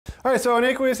All right, so in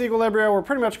aqueous equilibria, we're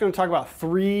pretty much going to talk about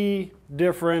 3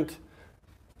 different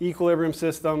equilibrium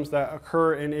systems that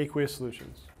occur in aqueous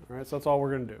solutions. All right, so that's all we're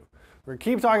going to do. We're going to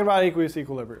keep talking about aqueous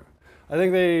equilibria. I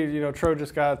think Tro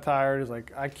just got tired. He's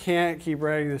like, I can't keep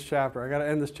writing this chapter. I got to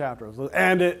end this chapter. So let's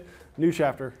end it. New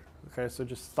chapter. Okay, so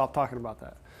just stop talking about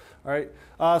that. All right,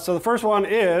 so the first one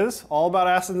is all about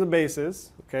acids and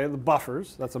bases. Okay, the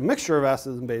buffers. That's a mixture of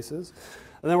acids and bases.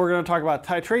 And then we're going to talk about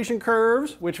titration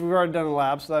curves, which we've already done in the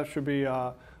lab, so that should be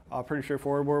pretty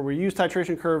straightforward, where we use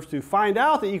titration curves to find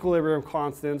out the equilibrium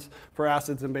constants for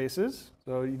acids and bases.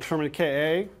 So you determine the Ka.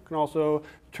 You can also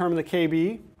determine the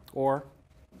Kb, or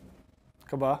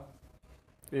Kb,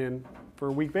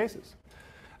 for weak bases.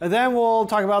 And then we'll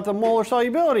talk about the molar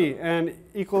solubility and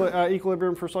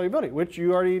equilibrium for solubility, which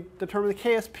you already determined the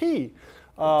KSP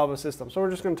of a system. So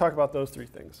we're just going to talk about those 3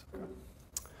 things.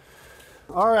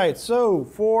 All right, so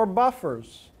for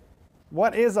buffers,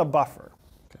 what is a buffer?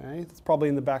 Okay, it's probably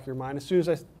in the back of your mind. As soon as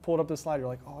I pulled up this slide, you're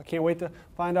like, oh, I can't wait to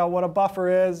find out what a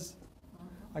buffer is.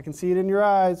 I can see it in your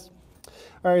eyes.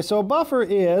 All right, so a buffer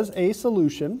is a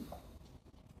solution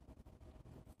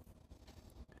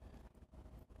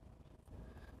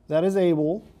that is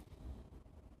able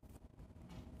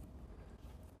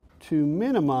to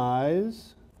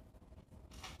minimize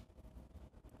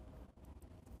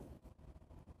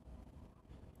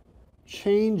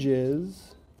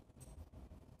changes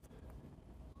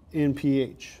in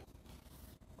pH.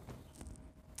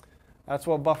 That's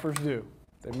what buffers do.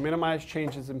 They minimize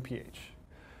changes in pH.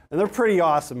 And they're pretty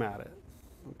awesome at it.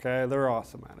 Okay, they're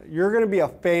awesome at it. You're going to be a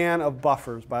fan of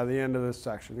buffers by the end of this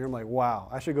section. You're like, wow,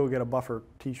 I should go get a buffer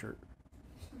t-shirt.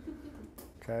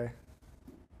 Okay.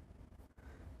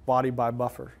 Body by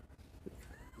buffer.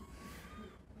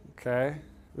 Okay.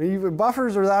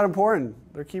 Buffers are that important.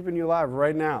 They're keeping you alive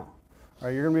right now. All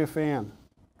right, you're going to be a fan.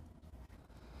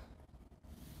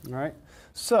 All right,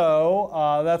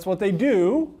 so that's what they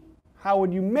do. How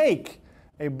would you make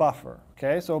a buffer?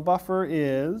 Okay, so a buffer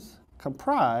is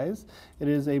comprised. It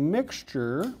is a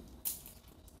mixture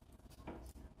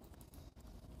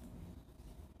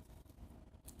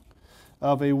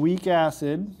of a weak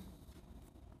acid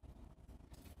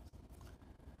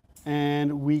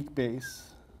and weak base.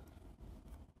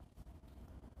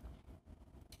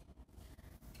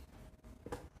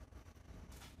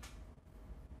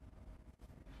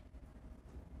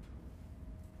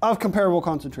 Of comparable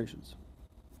concentrations,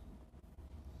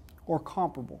 or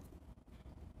comparable.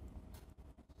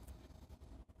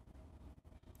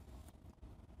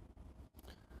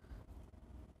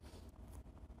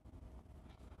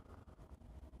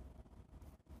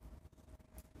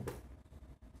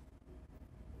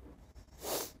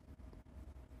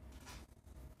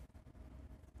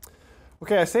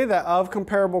 Okay, I say that of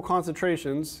comparable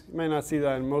concentrations. You may not see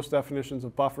that in most definitions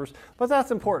of buffers, but that's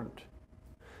important.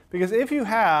 Because if you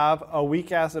have a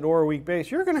weak acid or a weak base,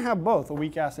 you're going to have both a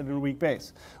weak acid and a weak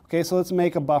base. Okay, so let's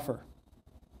make a buffer.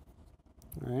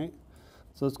 All right,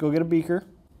 so let's go get a beaker.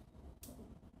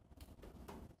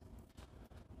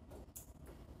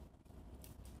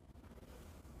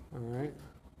 All right,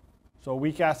 so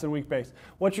weak acid and weak base.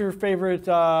 What's your favorite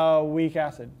weak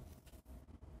acid?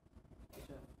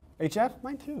 HF?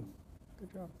 Mine too.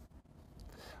 Good job.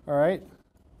 All right,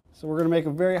 so we're going to make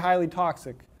a very highly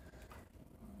toxic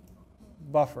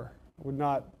buffer. I would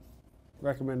not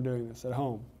recommend doing this at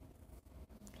home.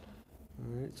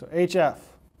 All right, so HF.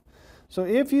 So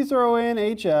if you throw in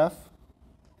HF,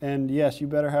 and yes, you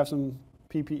better have some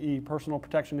PPE, personal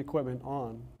protection equipment,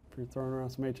 on if you're throwing around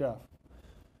some HF. All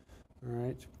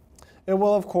right, it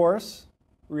will, of course,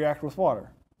 react with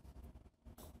water.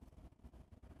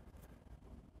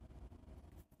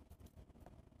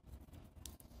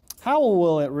 How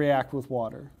will it react with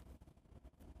water?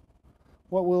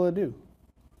 What will it do?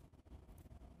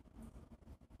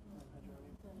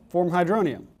 Form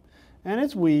hydronium. And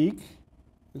it's weak,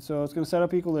 and so it's going to set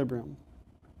up equilibrium.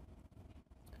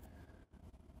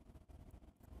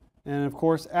 And of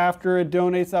course, after it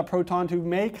donates that proton to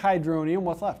make hydronium,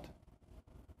 what's left?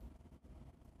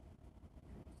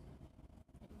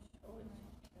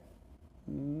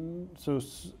 So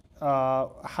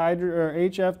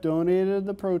HF donated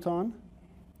the proton.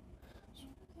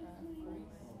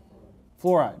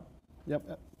 Fluoride.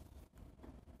 Yep.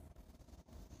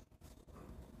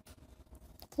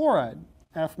 Fluoride,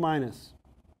 F minus.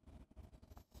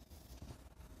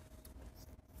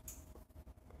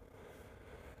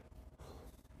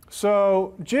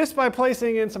 So just by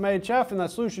placing in some HF in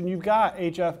that solution, you've got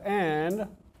HF and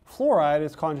fluoride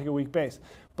as conjugate weak base.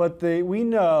 But we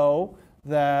know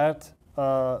that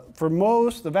for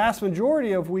the vast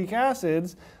majority of weak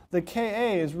acids, the Ka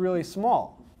is really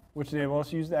small. which enabled us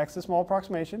to use the x to small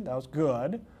approximation. That was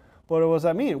good. But what does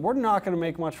that mean? We're not going to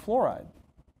make much fluoride.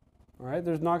 All right?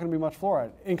 There's not going to be much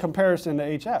fluoride in comparison to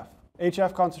HF.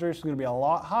 HF concentration is going to be a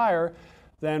lot higher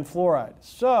than fluoride.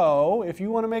 So if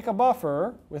you want to make a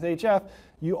buffer with HF,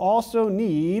 you also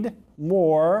need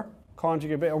more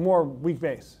conjugate base, or more weak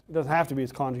base. It doesn't have to be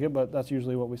its conjugate, but that's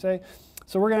usually what we say.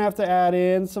 So we're going to have to add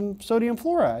in some sodium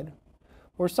fluoride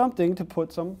or something to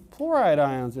put some fluoride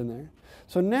ions in there.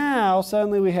 So now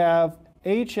suddenly we have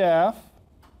HF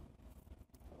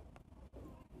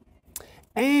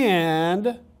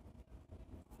and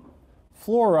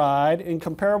fluoride in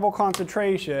comparable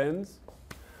concentrations.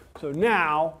 So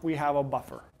now we have a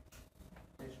buffer.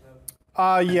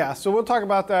 Yeah, so we'll talk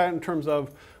about that in terms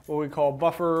of what we call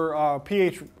buffer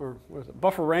pH, or what is it,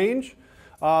 buffer range.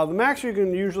 The max you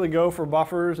can usually go for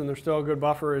buffers, and they're still a good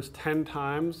buffer, is 10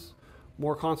 times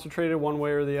more concentrated one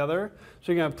way or the other.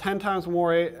 So you can have 10 times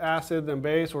more acid than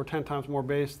base, or 10 times more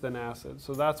base than acid.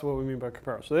 So that's what we mean by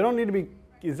comparable. So they don't need to be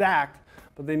exact,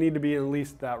 but they need to be in at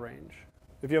least that range.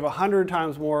 If you have 100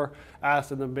 times more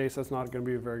acid than base, that's not going to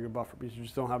be a very good buffer because you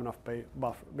just don't have enough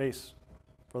base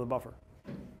for the buffer.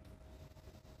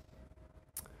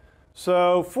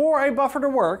 So for a buffer to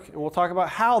work, and we'll talk about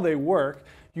how they work,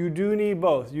 you do need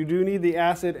both. You do need the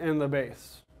acid and the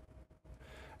base.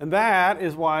 And that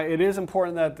is why it is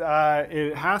important that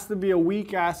it has to be a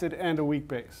weak acid and a weak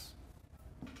base.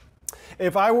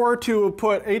 If I were to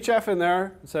put HF in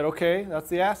there and said, okay, that's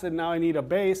the acid, now I need a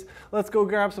base, let's go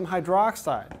grab some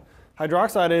hydroxide.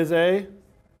 Hydroxide is a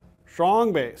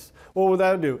strong base. What would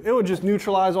that do? It would just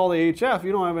neutralize all the HF.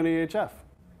 You don't have any HF.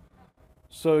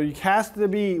 So it has to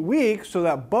be weak so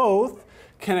that both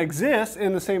can exist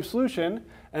in the same solution,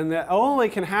 and that only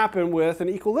can happen with an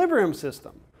equilibrium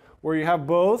system, where you have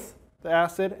both the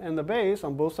acid and the base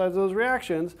on both sides of those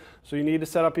reactions, so you need to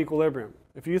set up equilibrium.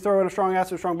 If you throw in a strong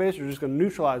acid or strong base, you're just going to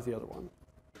neutralize the other one.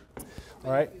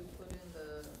 All right? If you put in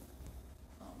the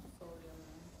sodium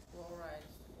chloride,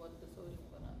 what's the sodium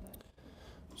going to do?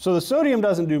 So the sodium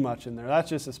doesn't do much in there. That's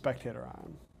just a spectator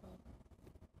ion.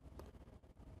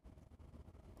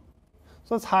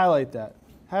 So let's highlight that.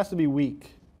 It has to be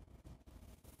weak.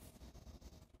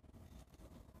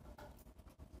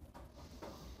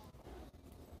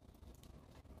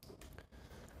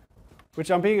 Which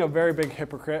I'm being a very big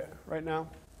hypocrite right now.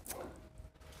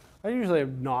 I usually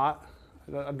am not.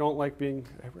 I don't like being,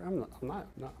 I'm not.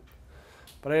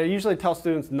 But I usually tell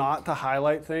students not to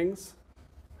highlight things.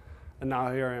 And now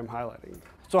here I am highlighting.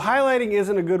 So highlighting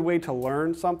isn't a good way to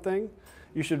learn something.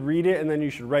 You should read it and then you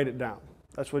should write it down.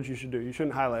 That's what you should do. You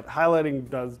shouldn't highlight. Highlighting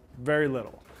does very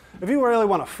little. If you really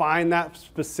want to find that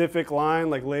specific line,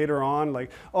 like later on,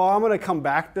 like, oh, I'm going to come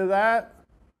back to that,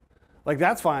 like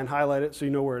that's fine, highlight it so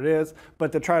you know where it is.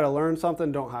 But to try to learn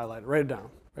something, don't highlight it. Write it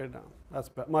down. Write it down. That's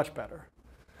much better.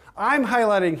 I'm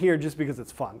highlighting here just because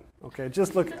it's fun. Okay,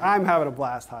 just look, I'm having a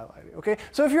blast highlighting. Okay,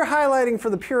 so if you're highlighting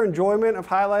for the pure enjoyment of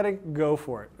highlighting, go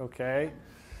for it. Okay,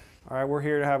 all right, we're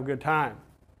here to have a good time.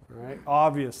 All right,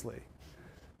 obviously,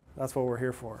 that's what we're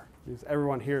here for. Because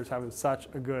everyone here is having such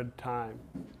a good time.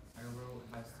 I wrote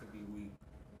it has to be weak.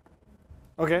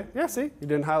 Okay, yeah, see, you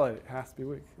didn't highlight it. It has to be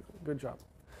weak. Good job.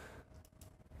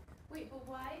 Wait, but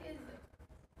why doesn't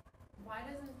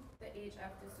the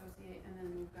HF dissociate and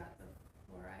then we've got the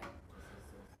fluoride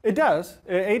dissociate? It does.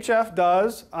 HF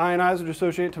does ionize or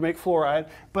dissociate to make fluoride,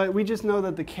 but we just know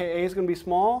that the Ka is going to be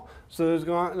small, so there's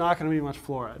not going to be much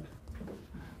fluoride.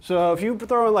 So if you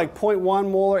throw in like 0.1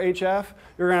 molar HF,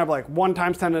 you're going to have like 1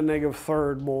 times 10 to the negative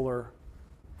third molar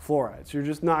fluoride. So you're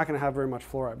just not going to have very much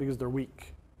fluoride because they're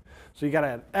weak. So you got to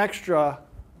add extra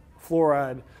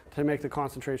fluoride to make the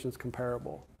concentrations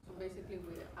comparable. So basically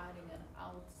we're adding an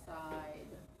outside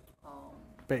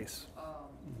Base.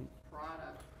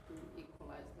 product to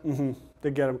equalize them.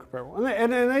 To get them comparable.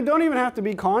 And they don't even have to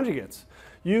be conjugates.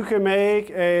 You can make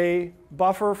a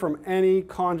buffer from any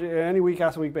weak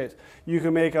acid, weak base. You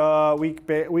can make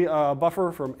a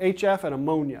buffer from HF and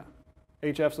ammonia.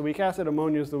 HF's the weak acid,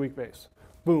 ammonia is the weak base.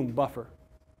 Boom, buffer.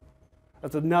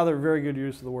 That's another very good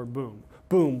use of the word boom.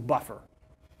 Boom, buffer.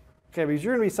 Okay, because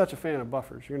you're going to be such a fan of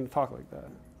buffers. You're going to talk like that.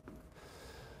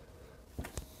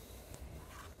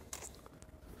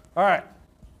 All right.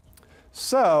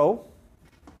 So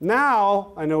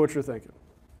now I know what you're thinking.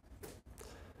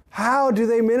 How do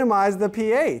they minimize the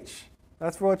pH?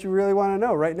 That's what you really want to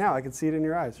know right now. I can see it in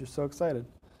your eyes. You're so excited.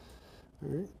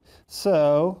 All right.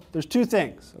 So there's 2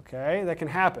 things, okay, that can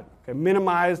happen. Okay,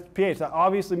 minimized pH. That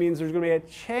obviously means there's going to be a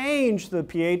change to the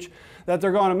pH that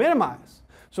they're going to minimize.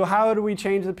 So how do we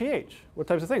change the pH? What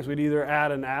types of things? We'd either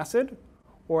add an acid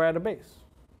or add a base.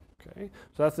 Okay,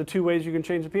 so that's the two ways you can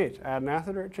change the pH: add an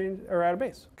acid or add a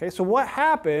base. Okay, so what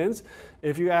happens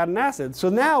if you add an acid? So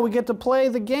now we get to play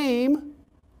the game.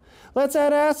 Let's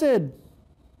add acid.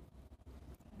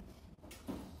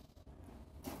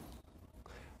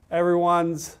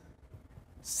 Everyone's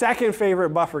second favorite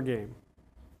buffer game.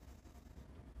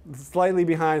 Slightly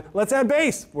behind. Let's add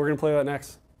base. We're going to play that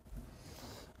next.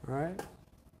 All right,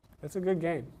 it's a good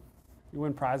game. You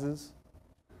win prizes,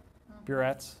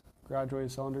 burettes,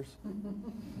 graduated cylinders.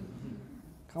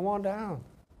 Come on down.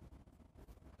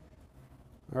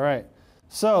 All right,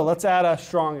 so let's add a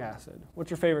strong acid. What's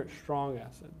your favorite strong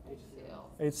acid?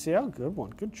 HCl, good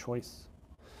one, good choice.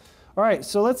 All right,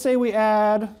 so let's say we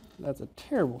add, that's a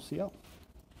terrible Cl.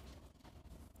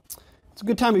 It's a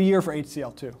good time of year for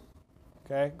HCl too.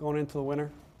 Okay, going into the winter,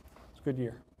 it's a good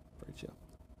year for HCl.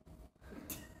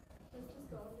 Does this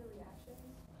go into reactions?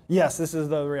 Yes, this is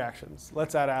the reactions.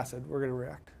 Let's add acid. We're going to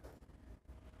react.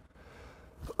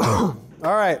 All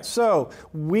right, so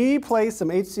we place some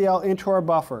HCl into our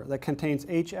buffer that contains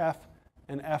HF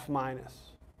and F minus.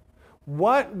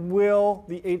 What will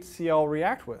the HCl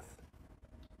react with?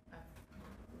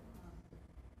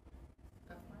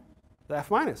 The F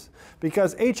minus.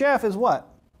 Because HF is what?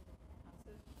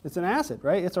 It's an acid,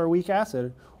 right? It's our weak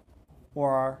acid,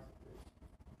 or our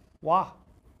Wa.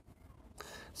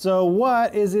 So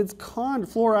what is its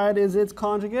fluoride is its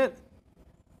conjugate?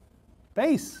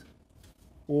 Base.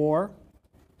 Or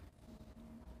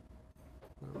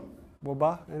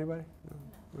Woba, anybody?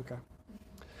 No? Okay.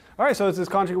 All right, so it's this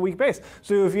conjugate weak base.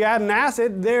 So if you add an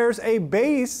acid, there's a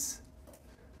base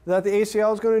that the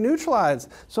HCl is going to neutralize.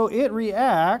 So it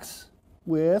reacts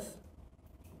with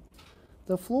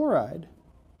the fluoride.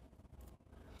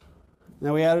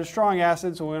 Now we added a strong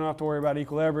acid, so we don't have to worry about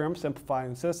equilibrium,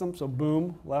 simplifying the system. So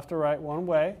boom, left to right, one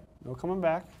way, no coming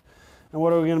back. And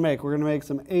what are we going to make? We're going to make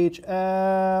some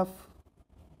HF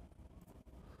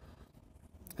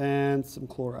and some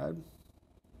chloride.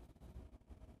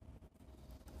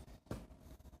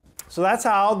 So that's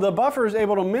how the buffer is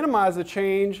able to minimize the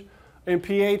change in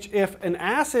pH if an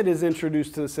acid is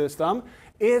introduced to the system.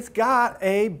 It's got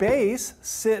a base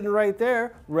sitting right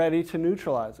there ready to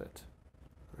neutralize it.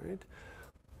 Right?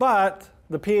 But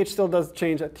the pH still does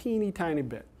change a teeny tiny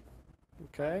bit.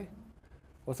 Okay?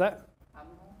 What's that? Add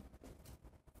more.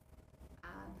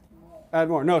 Add more. Add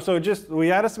more. No, so just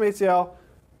we add some HCl.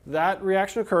 That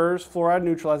reaction occurs, fluoride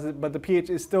neutralizes it, but the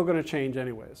pH is still going to change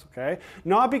anyways, okay?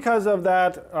 Not because of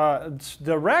that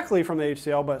directly from the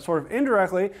HCl, but sort of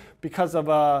indirectly because of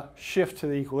a shift to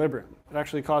the equilibrium. It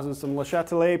actually causes some Le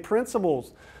Chatelet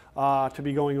principles to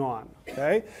be going on,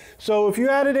 okay? So if you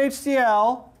added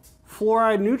HCl,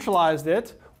 fluoride neutralized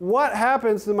it, what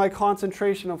happens to my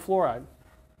concentration of fluoride?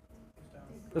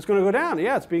 It's going to go down.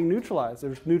 Yeah, it's being neutralized.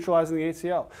 It's neutralizing the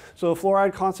HCl. So the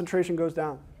fluoride concentration goes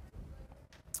down.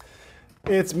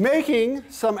 It's making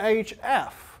some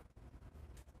HF.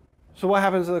 So what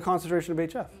happens to the concentration of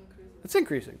HF? It's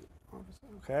increasing.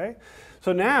 Okay.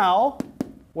 So now,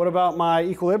 what about my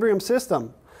equilibrium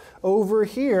system? Over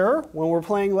here, when we're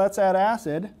playing let's add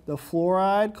acid, the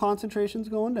fluoride concentration is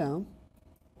going down.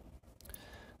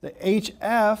 The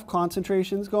HF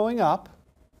concentration is going up.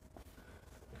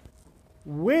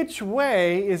 Which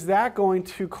way is that going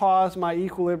to cause my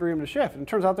equilibrium to shift? And it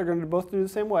turns out they're going to both do the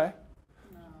same way.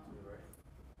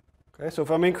 Okay, so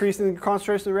if I'm increasing the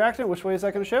concentration of the reactant, which way is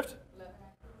that going to shift?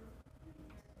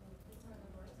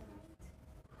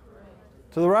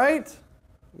 To the right?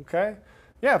 Okay.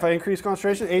 Yeah, if I increase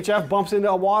concentration, HF bumps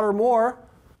into water more,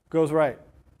 goes right.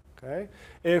 Okay.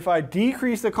 If I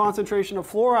decrease the concentration of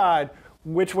fluoride,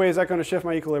 which way is that going to shift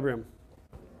my equilibrium?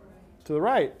 To the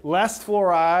right. Less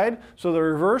fluoride, so the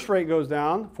reverse rate goes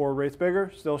down. Forward rate's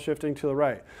bigger, still shifting to the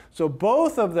right. So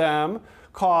both of them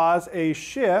cause a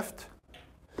shift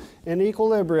in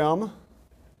equilibrium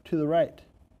to the right.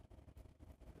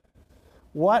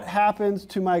 What happens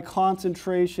to my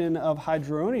concentration of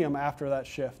hydronium after that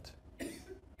shift?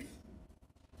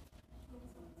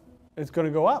 It's going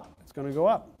to go up. It's going to go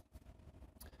up.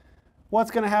 What's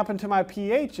going to happen to my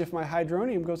pH if my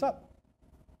hydronium goes up?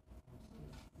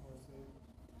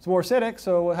 It's more acidic,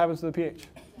 so what happens to the pH?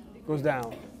 It goes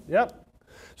down. Yep.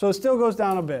 So it still goes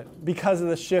down a bit because of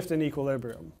the shift in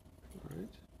equilibrium.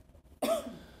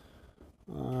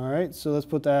 All right, so let's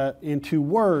put that into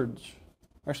words.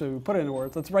 Actually, we put it into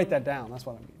words. Let's write that down. That's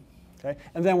what I mean. Okay,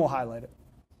 and then we'll highlight it.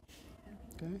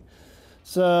 Okay.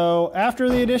 So after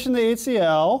the addition of the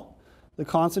HCl, the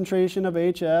concentration of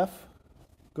HF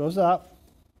goes up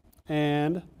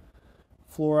and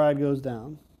fluoride goes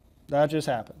down. That just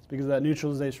happens because of that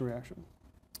neutralization reaction.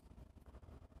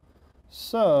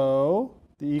 So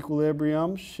the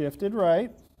equilibrium shifted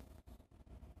right.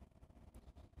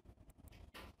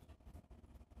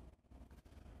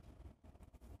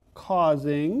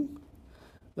 causing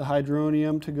the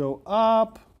hydronium to go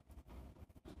up,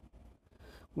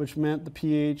 which meant the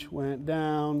pH went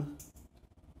down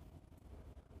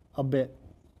a bit.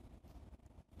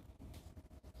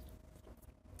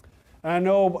 And I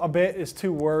know a bit is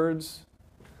 2 words.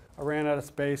 I ran out of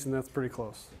space, and that's pretty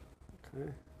close.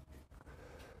 Okay.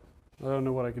 I don't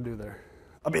know what I could do there.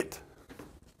 A bit.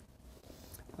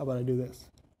 How about I do this?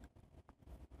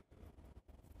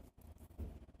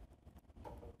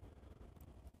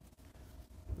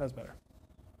 That's better.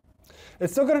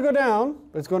 It's still going to go down,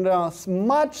 but it's going down a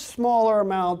much smaller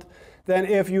amount than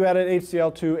if you added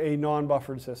HCl to a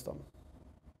non-buffered system.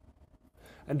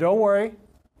 And don't worry,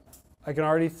 I can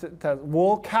already test.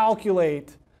 We'll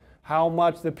calculate how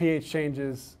much the pH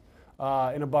changes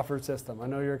in a buffered system. I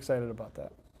know you're excited about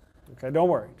that. Okay, don't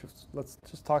worry. Let's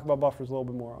just talk about buffers a little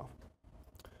bit more often.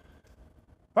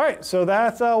 All right, so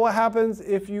that's what happens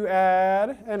if you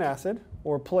add an acid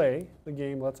or play the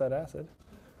game Let's Add Acid.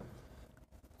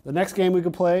 The next game we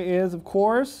could play is, of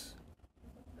course,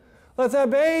 Let's Add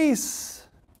Base.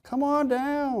 Come on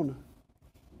down.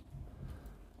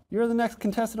 You're the next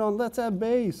contestant on Let's Add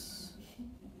Base.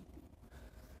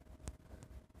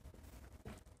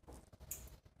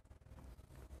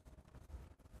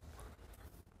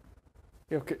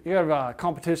 You have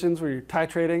competitions where you're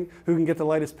titrating who can get the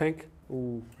lightest pink.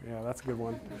 Ooh, yeah, that's a good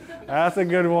one. That's a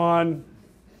good one.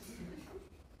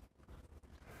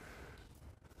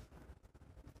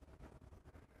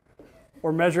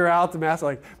 Or measure out the mass,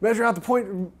 like measure out the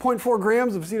 0.4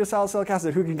 grams of acetylsalicylic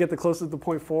acid. Who can get the closest to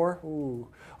 0.4? Ooh,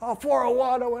 oh,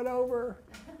 401, I went over.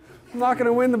 I'm not going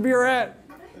to win the burette.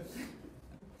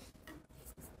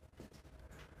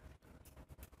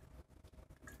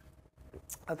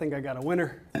 I think I got a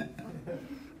winner.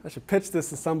 I should pitch this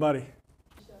to somebody.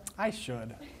 I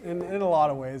should. In a lot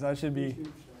of ways, I should be.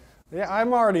 Yeah,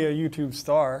 I'm already a YouTube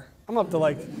star. I'm up to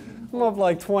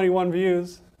like 21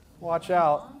 views. Watch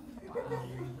out.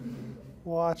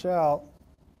 Watch out.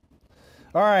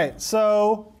 All right,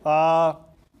 so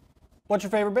what's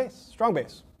your favorite base? Strong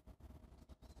base.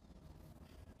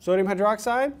 Sodium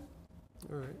hydroxide?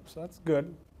 All right, so that's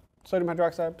good. Sodium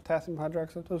hydroxide, potassium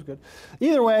hydroxide, those are good.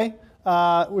 Either way,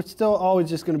 we're still always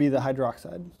just going to be the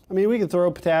hydroxide. I mean, we can throw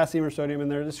potassium or sodium in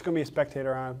there. This is going to be a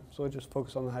spectator ion, so we'll just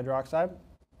focus on the hydroxide.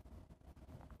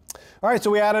 All right, so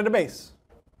we added a base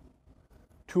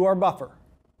to our buffer.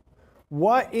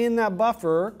 What in that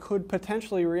buffer could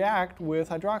potentially react with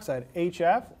hydroxide,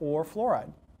 HF or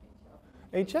fluoride?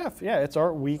 HF, yeah, it's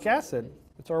our weak acid.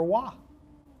 It's our Wa.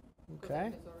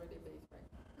 Okay.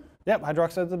 Yep,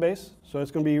 hydroxide is the base, so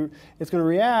it's going to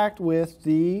react with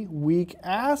the weak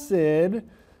acid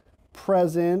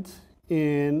present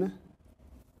in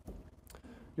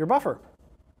your buffer.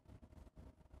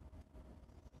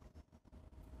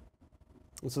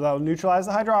 And so that will neutralize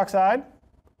the hydroxide.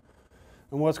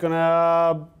 And what's going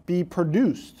to be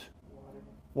produced?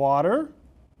 Water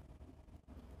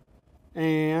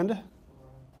and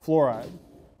fluoride.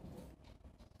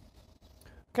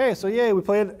 Okay, so yay, we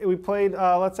played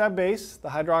Let's Add Base. The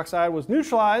hydroxide was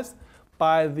neutralized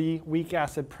by the weak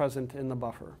acid present in the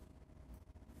buffer.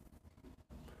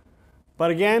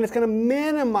 But again, it's going to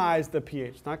minimize the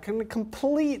pH. It's not going to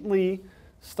completely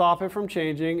stop it from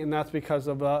changing, and that's because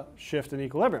of the shift in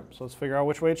equilibrium. So let's figure out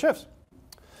which way it shifts.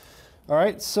 All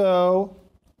right, so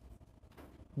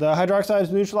the hydroxide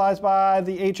is neutralized by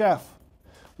the HF.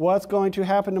 What's going to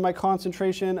happen to my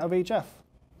concentration of HF?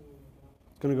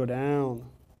 It's going to go down.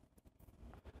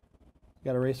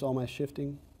 Got to erase all my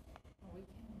shifting.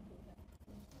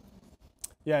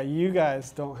 Yeah, you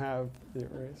guys don't have the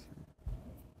eraser.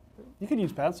 You could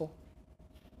use pencil.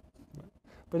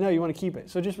 But no, you want to keep it.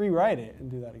 So just rewrite it and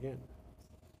do that again.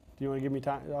 Do you want to give me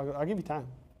time? I'll give you time.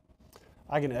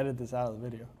 I can edit this out of the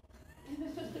video.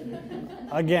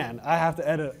 Again, I have to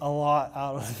edit a lot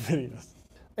out of the videos.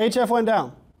 HF went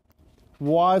down.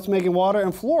 It's making water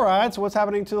and fluoride, so what's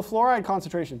happening to the fluoride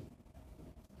concentration?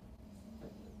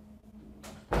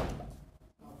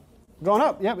 Going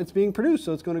up. Yep, it's being produced,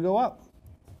 so it's going to go up.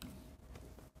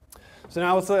 So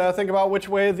now let's think about which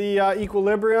way the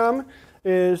equilibrium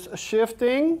is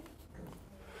shifting.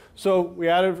 So we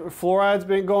added fluoride's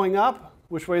been going up.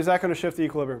 Which way is that going to shift the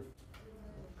equilibrium?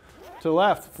 To the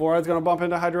left. Fluoride's going to bump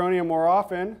into hydronium more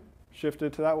often. Shift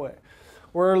it to that way.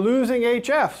 We're losing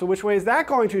HF, so which way is that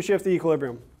going to shift the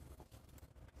equilibrium?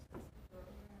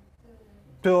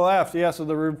 To the left, yeah, so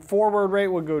the forward rate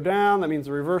would go down. That means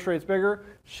the reverse rate's bigger,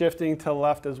 shifting to the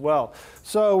left as well.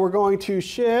 So we're going to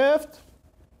shift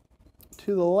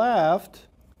to the left.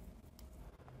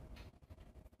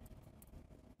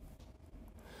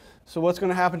 So what's going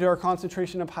to happen to our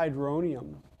concentration of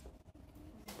hydronium?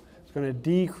 It's going to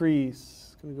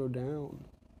decrease. It's going to go down.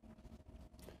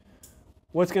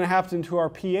 What's going to happen to our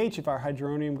pH if our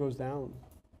hydronium goes down?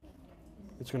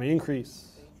 It's going to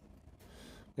increase.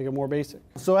 Make it more basic.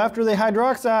 So after the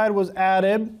hydroxide was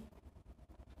added,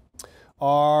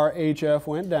 our HF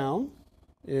went down.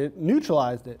 It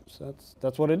neutralized it. So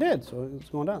that's what it did. So it's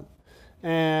going down.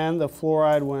 And the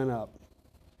fluoride went up.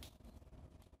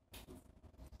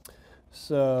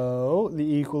 So the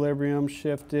equilibrium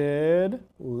shifted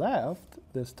left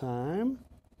this time.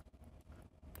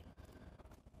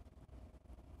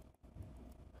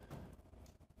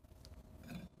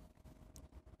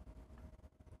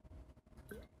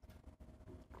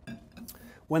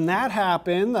 When that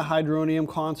happened, the hydronium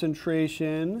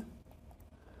concentration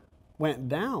went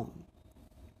down.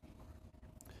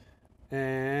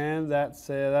 And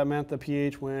that meant the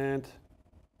pH went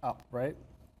up, right?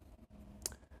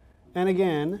 And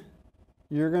again,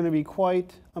 you're going to be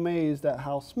quite amazed at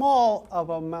how small of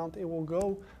an amount it will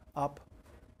go up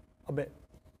a bit.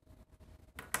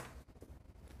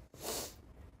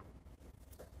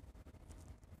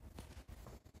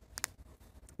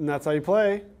 And that's how you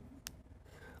play.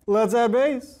 Let's add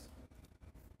base.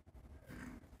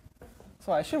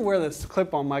 So I should wear this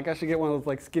clip-on mic. I should get one of those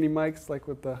like skinny mics, like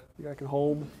with the I can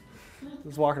hold.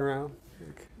 Just walking around.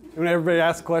 Like, when everybody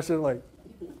asks a question, like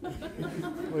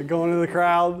going into the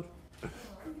crowd.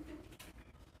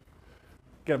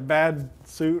 Get a bad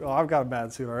suit. Oh, I've got a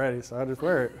bad suit already, so I just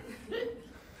wear it.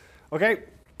 Okay.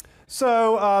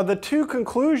 So the two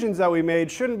conclusions that we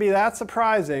made shouldn't be that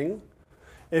surprising.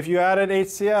 If you added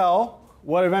HCl,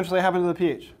 what eventually happened to the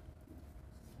pH?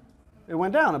 It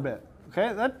went down a bit.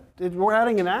 Okay, we're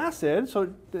adding an acid,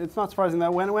 so it's not surprising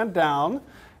that when it went down,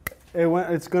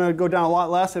 it's going to go down a lot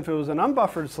less if it was an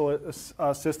unbuffered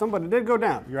system, but it did go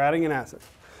down. You're adding an acid.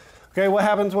 Okay, what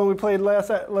happens when we played let's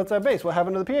add base? What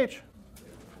happened to the pH?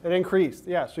 It increased.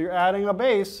 Yeah, so you're adding a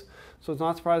base. So it's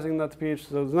not surprising that the pH,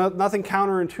 so there's nothing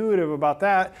counterintuitive about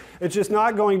that. It's just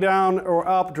not going down or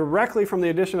up directly from the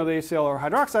addition of the HCl or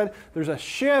hydroxide. There's a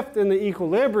shift in the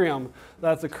equilibrium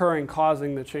that's occurring,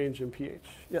 causing the change in pH.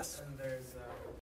 Yes? And there's